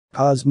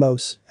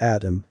Cosmos,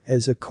 Atom,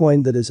 is a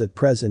coin that is at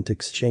present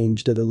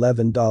exchanged at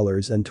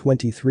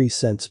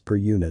 $11.23 per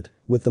unit,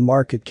 with the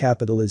market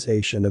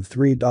capitalization of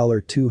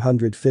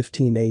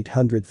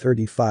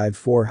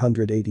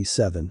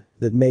 $3,215,835,487,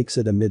 that makes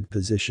it a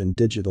mid-position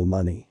digital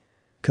money.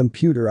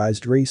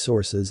 Computerized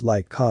resources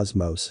like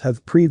Cosmos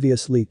have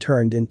previously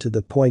turned into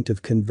the point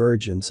of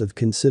convergence of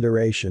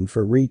consideration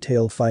for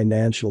retail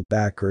financial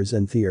backers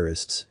and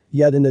theorists,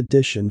 yet in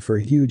addition for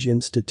huge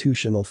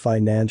institutional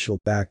financial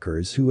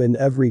backers who in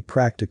every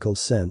practical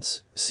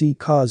sense see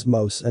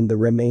Cosmos and the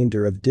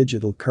remainder of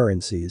digital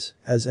currencies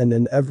as an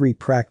in every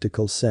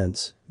practical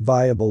sense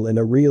viable in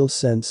a real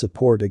sense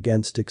support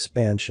against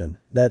expansion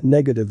that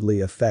negatively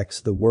affects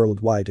the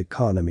worldwide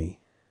economy.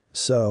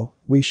 So,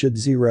 we should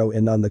zero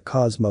in on the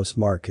Cosmos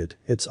market,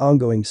 its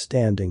ongoing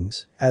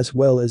standings, as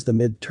well as the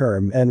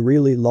mid-term and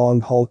really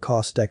long-haul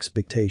cost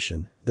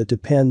expectation that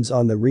depends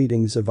on the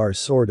readings of our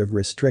sort of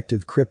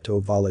restrictive crypto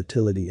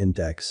volatility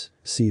index,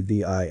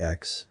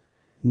 CVIX.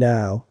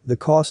 Now, the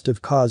cost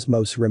of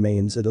Cosmos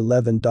remains at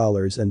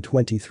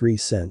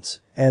 $11.23,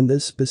 and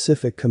this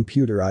specific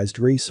computerized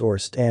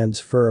resource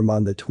stands firm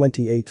on the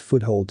 28th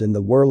foothold in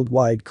the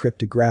worldwide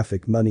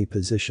cryptographic money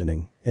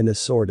positioning, in a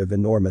sort of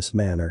enormous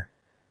manner.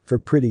 For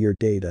prettier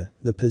data,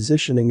 the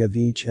positioning of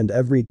each and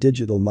every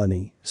digital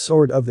money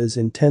sort of is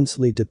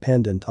intensely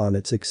dependent on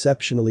its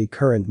exceptionally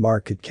current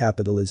market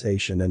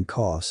capitalization and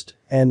cost,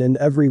 and in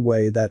every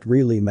way that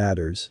really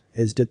matters,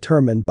 is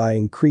determined by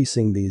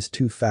increasing these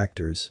two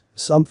factors,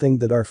 something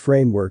that our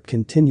framework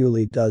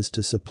continually does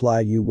to supply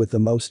you with the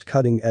most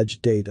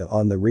cutting-edge data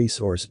on the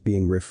resource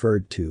being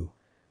referred to.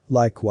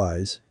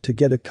 Likewise, to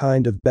get a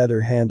kind of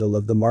better handle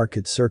of the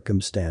market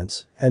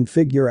circumstance and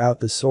figure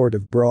out the sort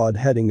of broad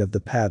heading of the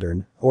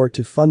pattern, or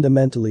to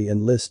fundamentally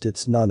enlist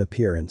its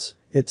non-appearance,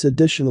 it's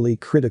additionally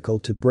critical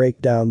to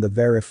break down the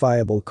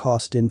verifiable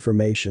cost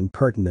information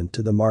pertinent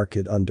to the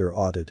market under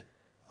audit.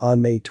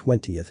 On May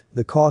 20th,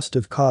 the cost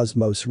of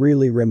Cosmos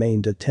really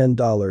remained at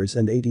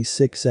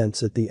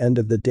 $10.86 at the end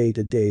of the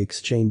day-to-day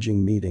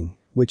exchanging meeting,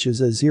 which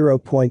is a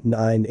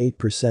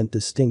 0.98%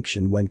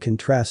 distinction when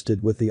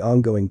contrasted with the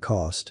ongoing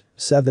cost.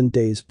 7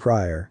 days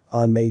prior,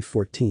 on May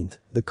 14th,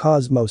 the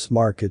Cosmos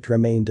market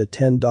remained at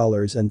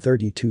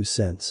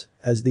 $10.32,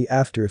 as the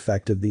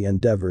aftereffect of the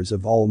endeavors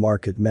of all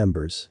market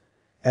members.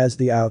 As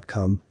the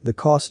outcome, the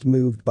cost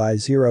moved by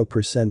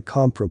 0%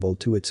 comparable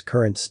to its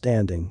current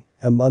standing.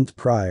 A month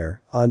prior,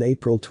 on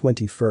April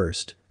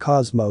 21st,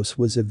 Cosmos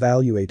was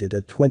evaluated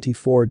at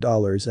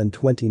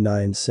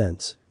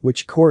 $24.29,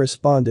 which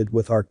corresponded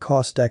with our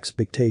cost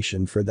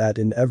expectation for that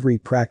in every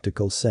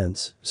practical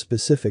sense,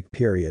 specific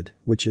period,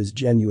 which is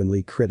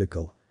genuinely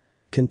critical.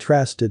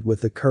 Contrasted with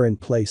the current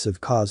place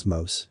of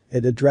Cosmos,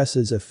 it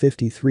addresses a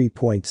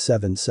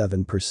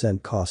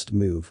 53.77% cost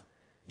move.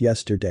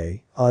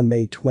 Yesterday, on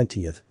May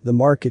 20th, the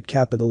market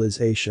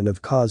capitalization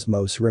of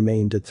Cosmos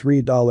remained at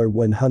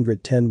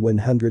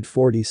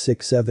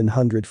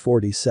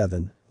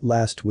 $3,110,146,747.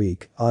 Last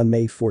week, on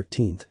May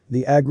 14th,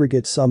 the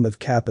aggregate sum of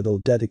capital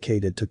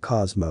dedicated to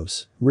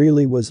Cosmos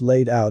really was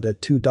laid out at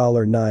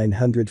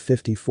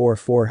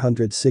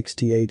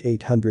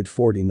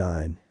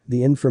 $2,954,468,849.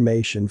 The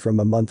information from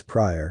a month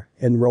prior,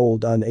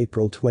 enrolled on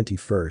April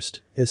 21st,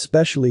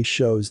 especially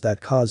shows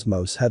that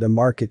Cosmos had a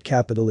market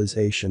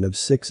capitalization of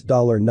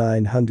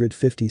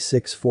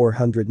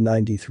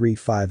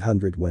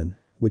 $6,956,493,500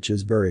 which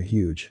is very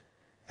huge.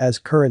 As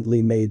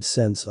currently made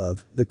sense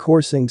of, the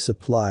coursing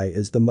supply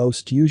is the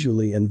most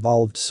usually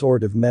involved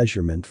sort of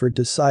measurement for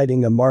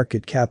deciding a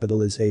market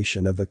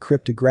capitalization of a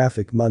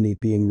cryptographic money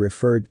being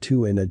referred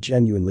to in a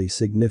genuinely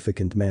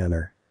significant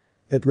manner.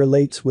 It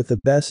relates with the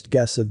best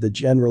guess of the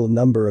general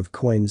number of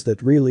coins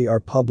that really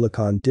are public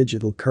on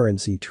digital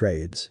currency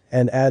trades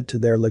and add to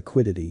their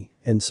liquidity,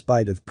 in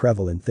spite of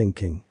prevalent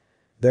thinking.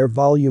 Their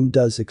volume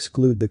does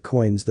exclude the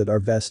coins that are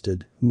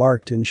vested,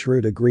 marked in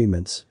shrewd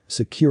agreements,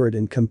 secured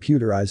in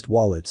computerized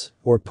wallets,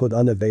 or put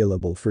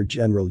unavailable for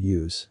general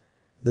use.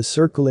 The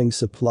circling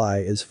supply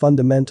is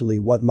fundamentally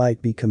what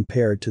might be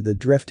compared to the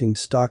drifting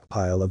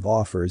stockpile of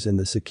offers in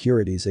the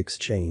securities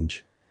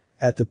exchange.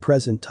 At the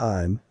present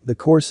time, the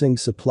coursing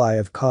supply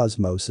of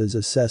Cosmos is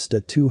assessed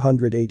at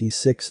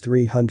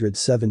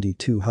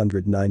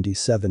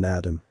 286,370,297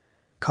 atom.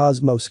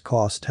 Cosmos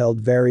cost held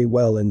very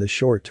well in the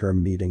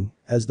short-term meeting,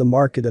 as the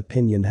market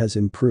opinion has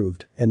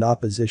improved, in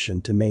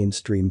opposition to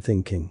mainstream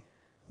thinking.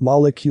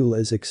 Molecule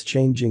is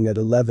exchanging at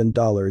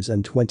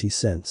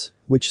 $11.20,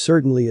 which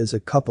certainly is a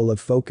couple of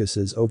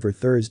focuses over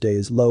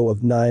Thursday's low of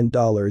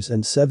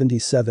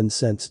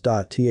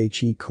 $9.77.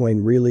 The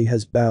coin really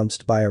has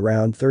bounced by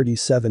around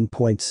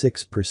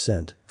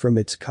 37.6% from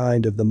its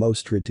kind of the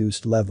most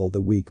reduced level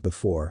the week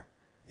before.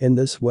 In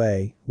this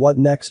way, what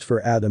next for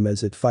Atom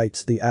as it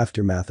fights the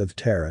aftermath of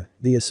Terra,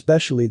 the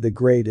especially the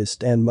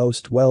greatest and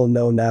most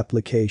well-known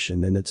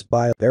application in its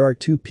bio? There are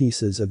two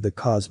pieces of the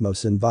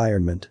Cosmos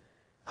environment: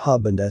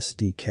 Hub and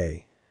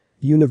SDK.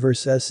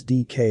 Universe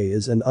SDK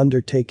is an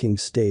undertaking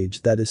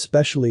stage that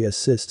especially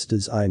assists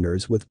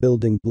designers with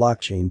building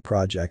blockchain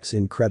projects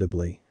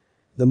incredibly.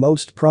 The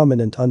most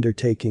prominent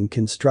undertaking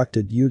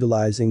constructed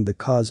utilizing the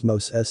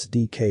Cosmos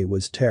SDK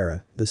was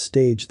Terra, the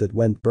stage that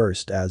went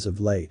burst as of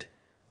late.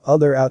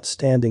 Other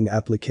outstanding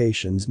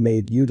applications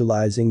made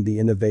utilizing the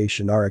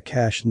innovation are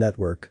Akash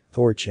Network,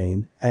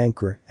 Thorchain,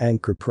 Anchor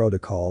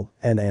Protocol,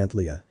 and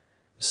Antlia.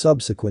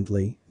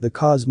 Subsequently, the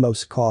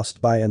Cosmos cost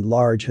by and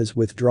large has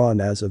withdrawn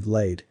as of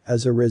late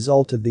as a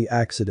result of the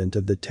accident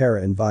of the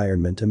Terra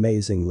environment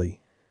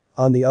amazingly.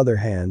 On the other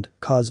hand,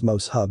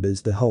 Cosmos Hub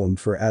is the home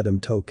for Atom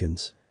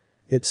tokens.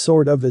 It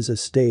sort of is a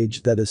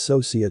stage that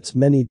associates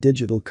many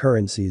digital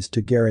currencies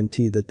to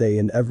guarantee that they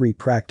in every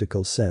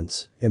practical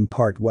sense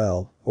impart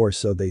well, or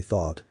so they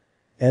thought.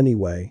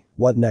 Anyway,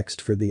 what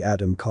next for the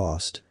Atom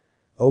cost?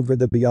 Over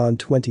the beyond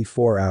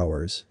 24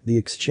 hours, the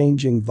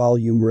exchanging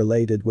volume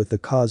related with the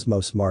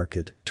Cosmos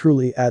market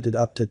truly added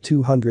up to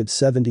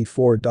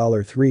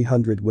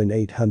 $274,300 win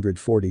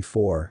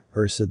 844,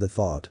 Ursa the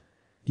thought.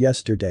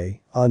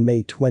 Yesterday, on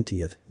May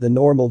 20th, the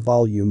normal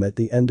volume at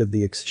the end of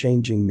the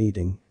exchanging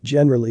meeting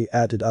generally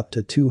added up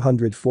to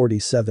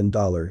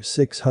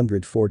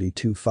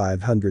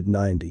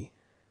 $247,642,590.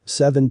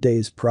 7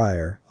 days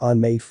prior,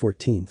 on May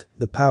 14th,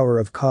 the power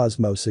of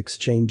Cosmos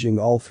exchanging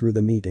all through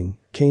the meeting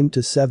came to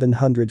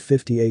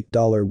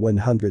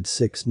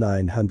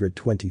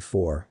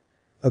 $758,106,924.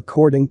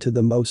 According to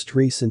the most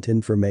recent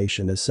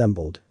information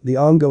assembled, the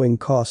ongoing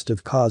cost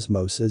of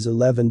Cosmos is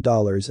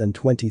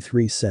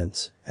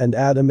 $11.23, and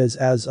Atom is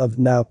as of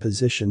now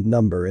positioned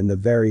number in the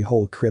very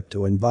whole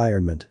crypto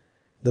environment.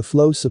 The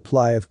flow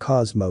supply of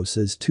Cosmos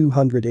is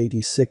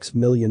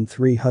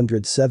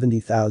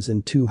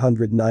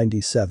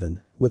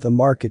 286,370,297, with a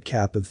market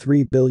cap of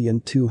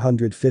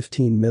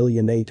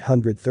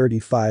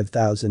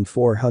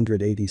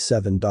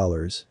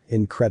 $3,215,835,487,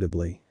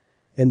 incredibly.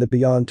 In the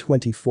beyond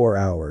 24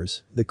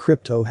 hours, the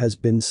crypto has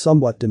been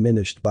somewhat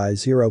diminished by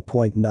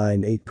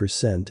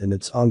 0.98% in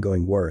its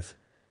ongoing worth.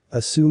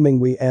 Assuming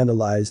we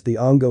analyze the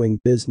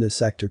ongoing business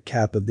sector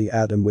cap of the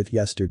Atom with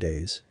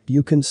yesterday's,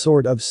 you can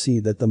sort of see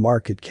that the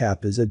market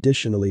cap is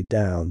additionally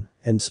down,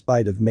 in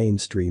spite of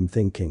mainstream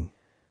thinking.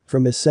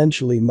 From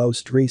essentially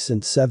most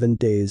recent 7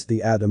 days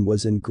the Atom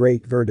was in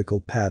great vertical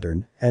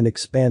pattern and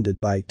expanded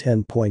by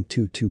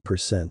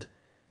 10.22%.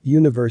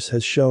 Universe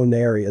has shown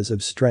areas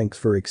of strength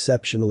for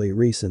exceptionally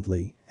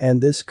recently, and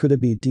this could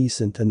be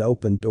decent an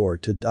open door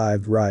to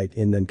dive right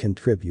in and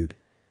contribute.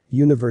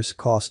 Universe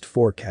cost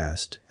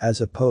forecast,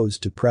 as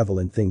opposed to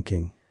prevalent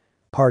thinking.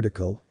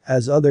 Particle,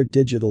 as other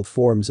digital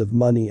forms of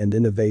money and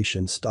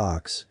innovation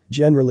stocks,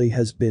 generally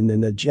has been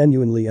in a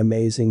genuinely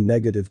amazing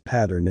negative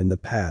pattern in the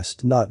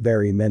past not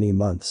very many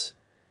months.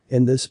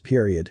 In this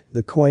period,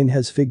 the coin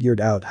has figured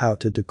out how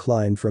to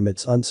decline from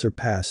its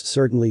unsurpassed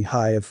certainly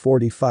high of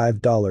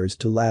 $45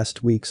 to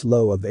last week's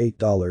low of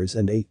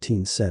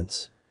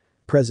 $8.18.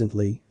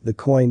 Presently, the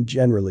coin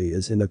generally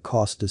is in a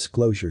cost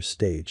disclosure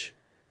stage.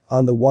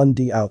 On the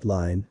 1D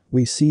outline,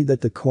 we see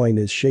that the coin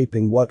is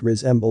shaping what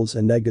resembles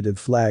a negative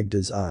flag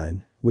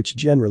design, which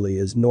generally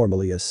is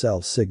normally a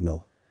sell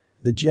signal.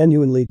 The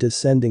genuinely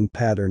descending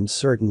pattern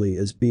certainly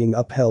is being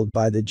upheld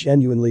by the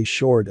genuinely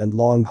short and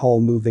long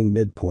haul moving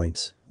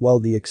midpoints, while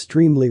the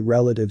extremely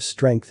relative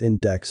strength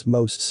index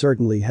most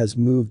certainly has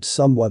moved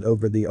somewhat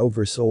over the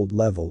oversold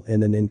level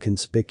in an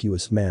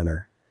inconspicuous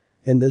manner.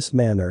 In this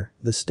manner,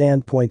 the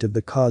standpoint of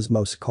the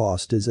Cosmos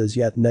cost is as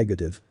yet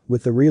negative,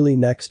 with the really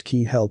next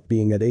key help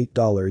being at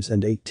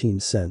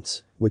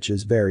 $8.18, which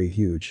is very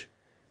huge.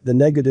 The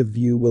negative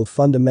view will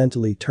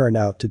fundamentally turn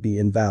out to be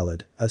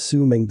invalid,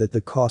 assuming that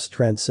the cost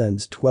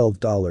transcends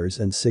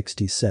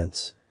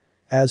 $12.60.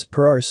 As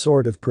per our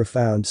sort of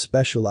profound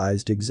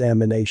specialized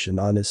examination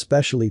on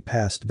especially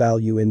past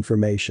value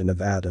information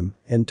of Atom,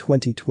 in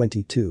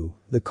 2022,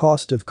 the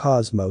cost of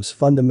Cosmos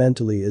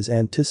fundamentally is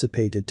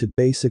anticipated to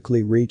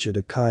basically reach at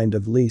a kind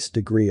of least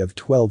degree of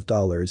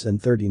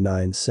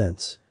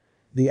 $12.39.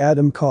 The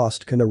Atom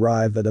cost can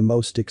arrive at a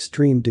most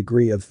extreme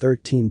degree of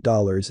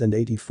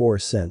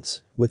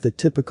 $13.84, with a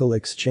typical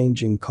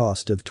exchanging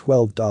cost of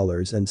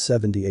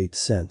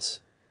 $12.78.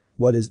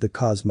 What is the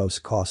Cosmos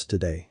cost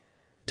today?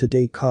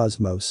 Today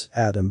Cosmos,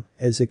 Atom,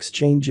 is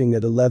exchanging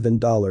at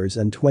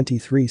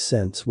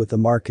 $11.23 with a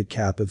market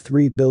cap of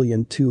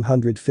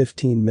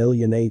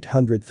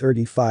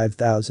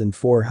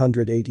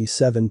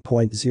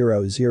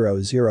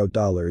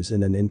 $3,215,835,487.000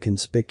 in an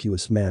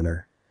inconspicuous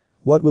manner.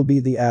 What will be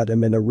the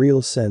Atom in a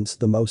real sense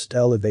the most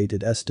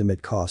elevated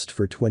estimate cost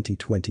for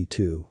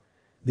 2022?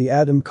 The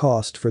Atom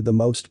cost for the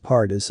most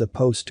part is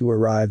supposed to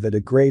arrive at a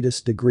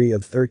greatest degree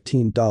of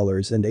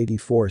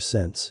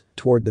 $13.84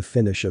 toward the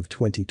finish of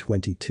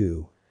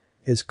 2022.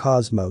 Is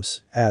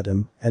Cosmos,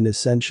 Atom, an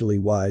essentially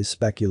wise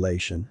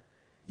speculation?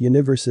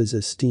 Universe's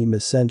esteem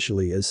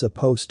essentially is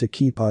supposed to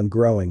keep on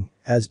growing,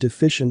 as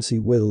deficiency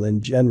will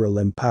in general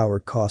empower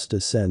cost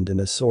ascend in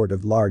a sort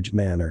of large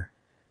manner.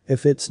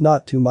 If it's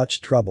not too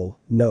much trouble,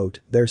 note,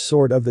 there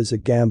sort of is a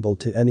gamble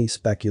to any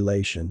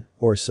speculation,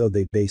 or so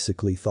they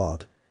basically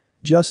thought.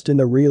 Just in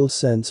a real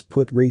sense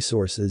put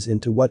resources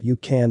into what you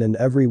can in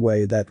every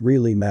way that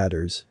really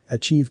matters,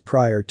 achieve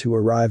prior to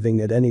arriving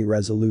at any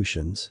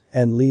resolutions,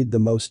 and lead the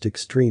most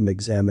extreme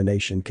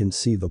examination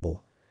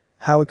conceivable.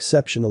 How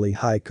exceptionally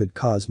high could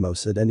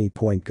Cosmos at any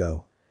point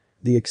go?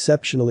 The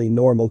exceptionally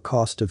normal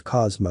cost of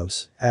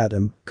Cosmos,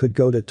 Atom, could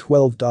go to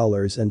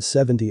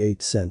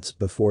 $12.78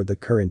 before the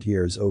current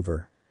year's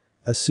over.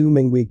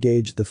 Assuming we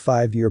gauge the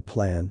 5-year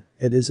plan,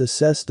 it is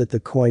assessed that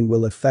the coin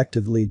will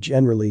effectively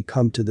generally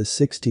come to the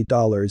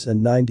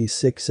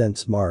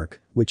 $60.96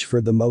 mark, which for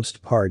the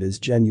most part is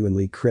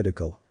genuinely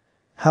critical.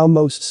 How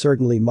most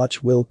certainly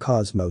much will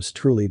Cosmos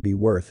truly be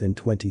worth in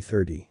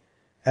 2030?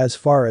 As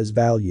far as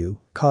value,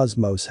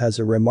 Cosmos has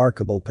a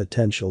remarkable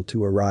potential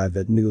to arrive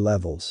at new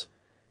levels.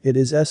 It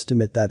is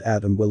estimated that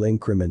Atom will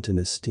increment in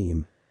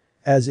esteem.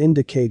 As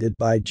indicated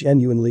by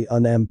genuinely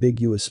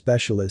unambiguous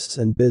specialists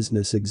and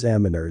business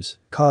examiners,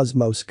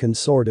 Cosmos can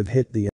sort of hit the